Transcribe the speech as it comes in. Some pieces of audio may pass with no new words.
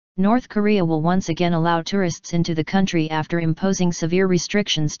North Korea will once again allow tourists into the country after imposing severe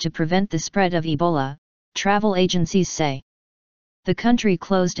restrictions to prevent the spread of Ebola, travel agencies say. The country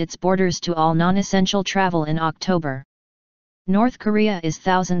closed its borders to all non-essential travel in October. North Korea is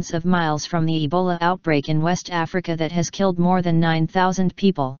thousands of miles from the Ebola outbreak in West Africa that has killed more than 9,000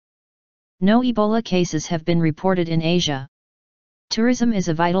 people. No Ebola cases have been reported in Asia. Tourism is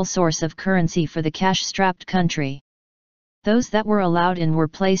a vital source of currency for the cash-strapped country. Those that were allowed in were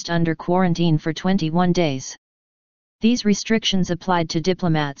placed under quarantine for 21 days. These restrictions applied to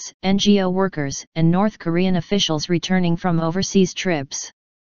diplomats, NGO workers, and North Korean officials returning from overseas trips.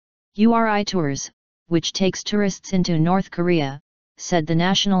 Uri Tours, which takes tourists into North Korea, said the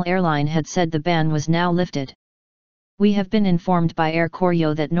national airline had said the ban was now lifted. We have been informed by Air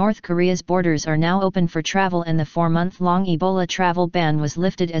Koryo that North Korea's borders are now open for travel and the 4-month-long Ebola travel ban was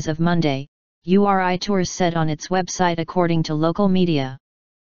lifted as of Monday, Uri Tours said on its website according to local media.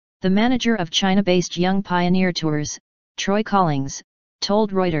 The manager of China-based Young Pioneer Tours, Troy Collings,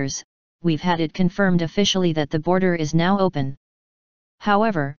 told Reuters, "We've had it confirmed officially that the border is now open.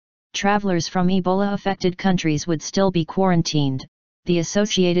 However, travelers from Ebola-affected countries would still be quarantined," the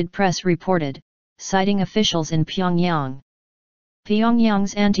Associated Press reported, citing officials in Pyongyang.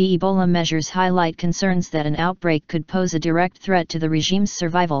 Pyongyang's anti-Ebola measures highlight concerns that an outbreak could pose a direct threat to the regime's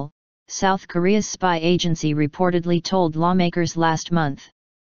survival, South Korea's spy agency reportedly told lawmakers last month.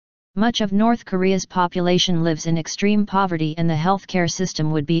 Much of North Korea's population lives in extreme poverty and the healthcare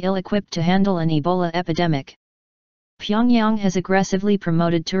system would be ill-equipped to handle an Ebola epidemic. Pyongyang has aggressively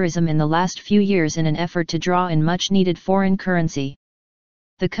promoted tourism in the last few years in an effort to draw in much-needed foreign currency.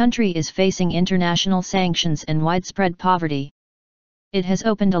 The country is facing international sanctions and widespread poverty. It has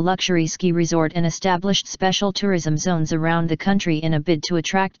opened a luxury ski resort and established special tourism zones around the country in a bid to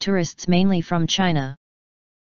attract tourists mainly from China.